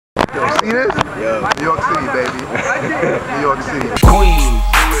Yo, see this? Yo. New York City, baby. New York City. Queens.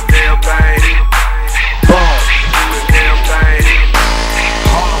 Damn thing. Ball. Damn thing.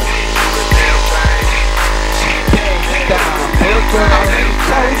 Hard. Damn thing. Already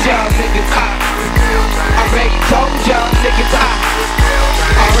told y'all niggas hot. Already told y'all niggas hot.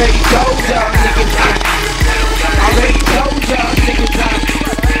 Already told y'all niggas hot. Already told y'all niggas hot.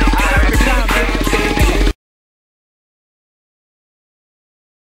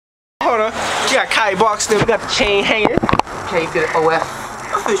 Hold on, we got Kai Box there, we got the chain hanging. Chain to the OF.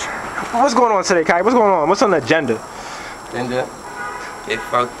 Offishell. What's going on today, Kai? What's going on? What's on the agenda? Agenda. Get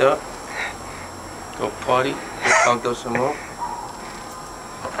fucked up. Go party. Get fucked up some more.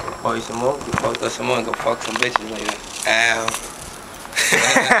 Party some more. Get fucked up some more and go fuck some bitches later. Ow.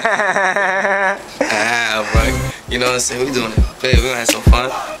 Ow, bro. You know what I'm saying? We doing it. Baby, we gonna have some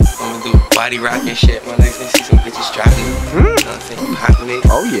fun. I'm gonna do body rocking shit. My next thing, see some bitches dropping. You know what I'm saying? Popping it.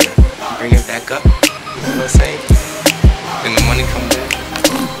 Oh yeah. Bring it back up. You know what I'm saying? And the money come back.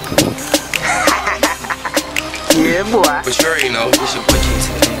 Yeah, boy. But you already know, this your boy King,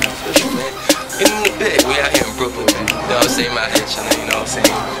 man. In the bed, we out here in Brooklyn, man. You know what I'm saying? My head chillin', you know what I'm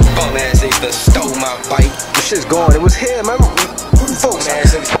saying? Bum ass niggas done stole my bike. This shit's gone. It was here, man. Folks,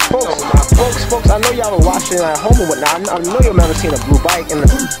 folks, I know y'all were watching at home or whatnot. I know you'll never seen a blue bike and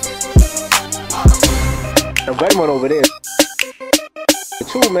the red one over there.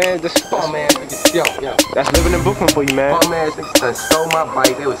 Too, man. Bum ass niggas, yo. That's living in Brooklyn for you, man. Bum ass niggas done stole my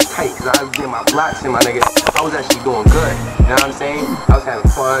bike. They was tight, cause I was getting my blocks in, my nigga. I was actually doing good. You know what I'm saying? I was having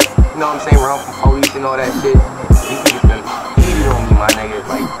fun. You know what I'm saying? Run from police and all that shit. These niggas done hated on me, my nigga.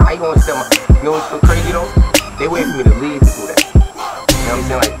 Like, I ain't gonna steal my. You know what's so crazy though? They wait for me to leave to do that. You know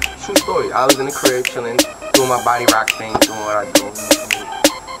what I'm saying? Like, true story. I was in the crib chilling, doing my body rock thing, doing what I do.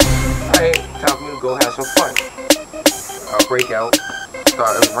 Alright, time for me to go have some fun. I'll break out. It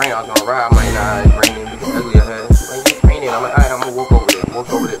was raining, I was gonna ride. I'm like, nah, it's raining, it's ugly ahead. Like, it's raining. I'm like, alright, I'm gonna walk over there.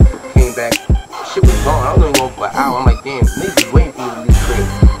 Walked over there, came back. Shit was gone. I was only going for an hour. I'm like, damn, niggas is waiting for me to leave the crib.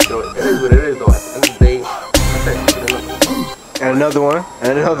 So it is what it is though. At the end of the day, I said, And another one,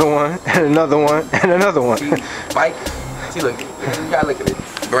 and another one, and another one, and another one. See, bike. See, look, you gotta look at it.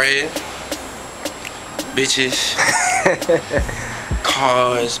 Bread, bitches,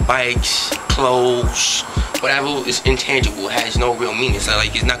 cars, bikes, clothes, whatever is intangible has no real meaning. So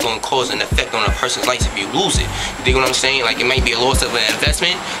like, it's not gonna cause an effect on a person's life if you lose it. You think what I'm saying? Like, it might be a loss of an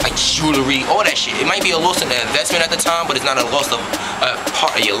investment, like jewelry, all that shit. It might be a loss of an investment at the time, but it's not a loss of a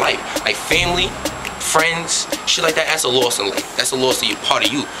part of your life. Like family, friends, shit like that, that's a loss in life. That's a loss of your part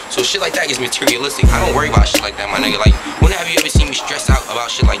of you. So shit like that is materialistic. I don't worry about shit like that, my nigga. Like, when have you ever seen me stressed out about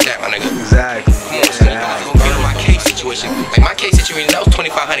shit like that, my nigga? Exactly. Come on, son. You gonna get on my case situation. Like, my case situation, that was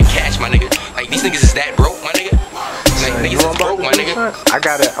 $2,500 cash, my nigga. Like, these niggas is that broke, my nigga. Like, niggas is broke, my nigga. I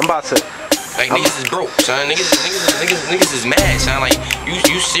got it. I'm about to. Like, niggas is broke, son. Niggas is mad, son. Like, you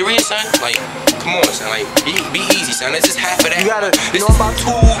serious, son? Like, come on, son. Like, be easy, son. This is half of that. You gotta, this you know, is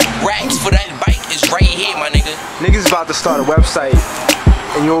 2 racks for that bike is right here, my nigga. Niggas about to start a website,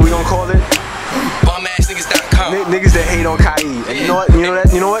 and you know what we gonna call it? Bummassniggas.com. Niggas that hate on Kai. And you know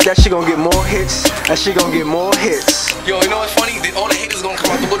what? That shit gonna get more hits. That shit gonna get more hits. Yo, you know what's funny? All the haters gonna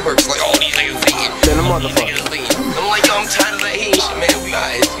come out the woodworks. Like, oh, these niggas hating. Then the motherfucker. I'm like, yo, I'm tired of that hating shit, man.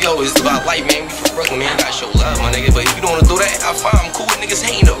 Yo, it's about life, man. We from Brooklyn, man. You gotta show love, my nigga. But if you don't wanna do that, I'm fine. I'm cool with niggas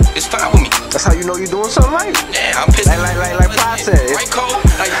hating though. It's fine with me. That's how you know you're doing something right. Yeah, I'm pissing. Like Pop said. Right, Cole?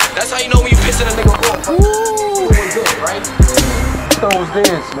 Like, that's how you know when you pissing a nigga off. Ooh, good, right? Stones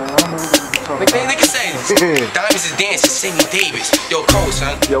dance, man. Like they niggas say, Diamonds is dancing, Sammy Davis. Yo, Cole,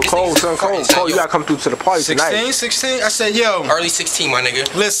 son. Yo, Cole, son, Cole, you gotta come through to the party tonight. 16? I said, yo. Early 16, my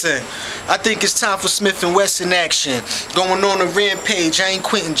nigga. Listen, I think it's time for Smith and Wesson action. Going on a rampage, I ain't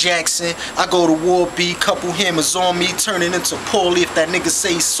Quentin Jackson. I go to war, B, couple hammers on me, turning into Paulie if that nigga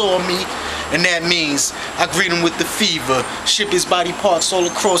say he saw me. And that means I greet him with the fever. Ship his body parts all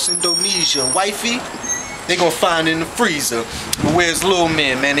across Indonesia. Wifey? They gon' find in the freezer. But where's Lil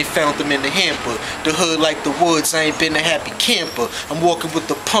Man, man? They found them in the hamper. The hood like the woods, I ain't been a happy camper. I'm walking with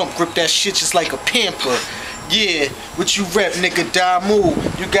the pump, grip that shit just like a pamper. Yeah, what you rep, nigga, die move.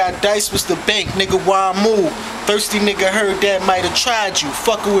 You got dice, what's the bank, nigga, why I move? Thirsty nigga heard that might've tried you.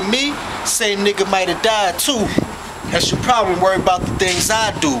 Fucking with me, same nigga might've died too. That's your problem, worry about the things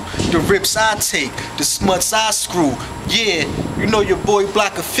I do. The rips I take, the smuts I screw. Yeah, you know your boy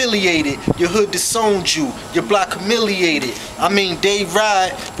block affiliated. Your hood disowned you, your block humiliated. I mean, they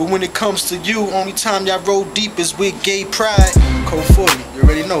ride, but when it comes to you, only time y'all roll deep is with gay pride. Code 40, you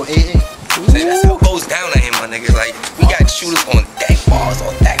already know, AA. Say, that's how it goes down at him, my nigga. Like, we got shooters on deck, balls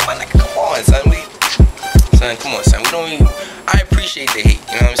on deck, my nigga. Come on, son. son. Come on, son. We don't even. I appreciate the hate.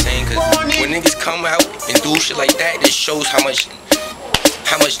 You know what I'm saying? Cause when niggas come out and do shit like that, it shows how much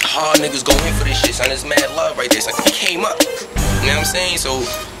hard niggas go in for this shit, son. It's mad love right there. It's like he came up. You know what I'm saying? So,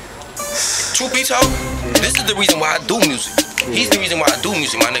 truth be told, this is the reason why I do music. He's the reason why I do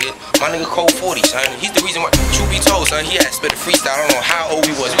music, my nigga. My nigga Code 40, son. He's the reason why. Truth be told, son, he had spit a freestyle. I don't know how old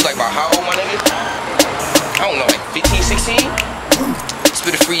he was. He was like about how old, my nigga? I don't know, like 15, 16?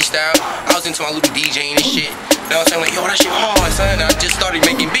 Spit a freestyle. I was into my little DJing and shit. You know what I'm saying? Like, yo, that shit hard, son. And I just started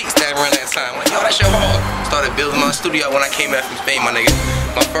making beats that around that time. Like, yo, that shit hard. Started building my studio when I came back from Spain, my nigga.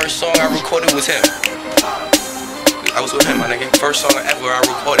 My first song I recorded was him. I was with him, my nigga. First song ever I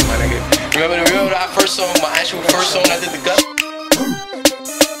recorded, my nigga. Remember that first song, my actual first song I did the gut?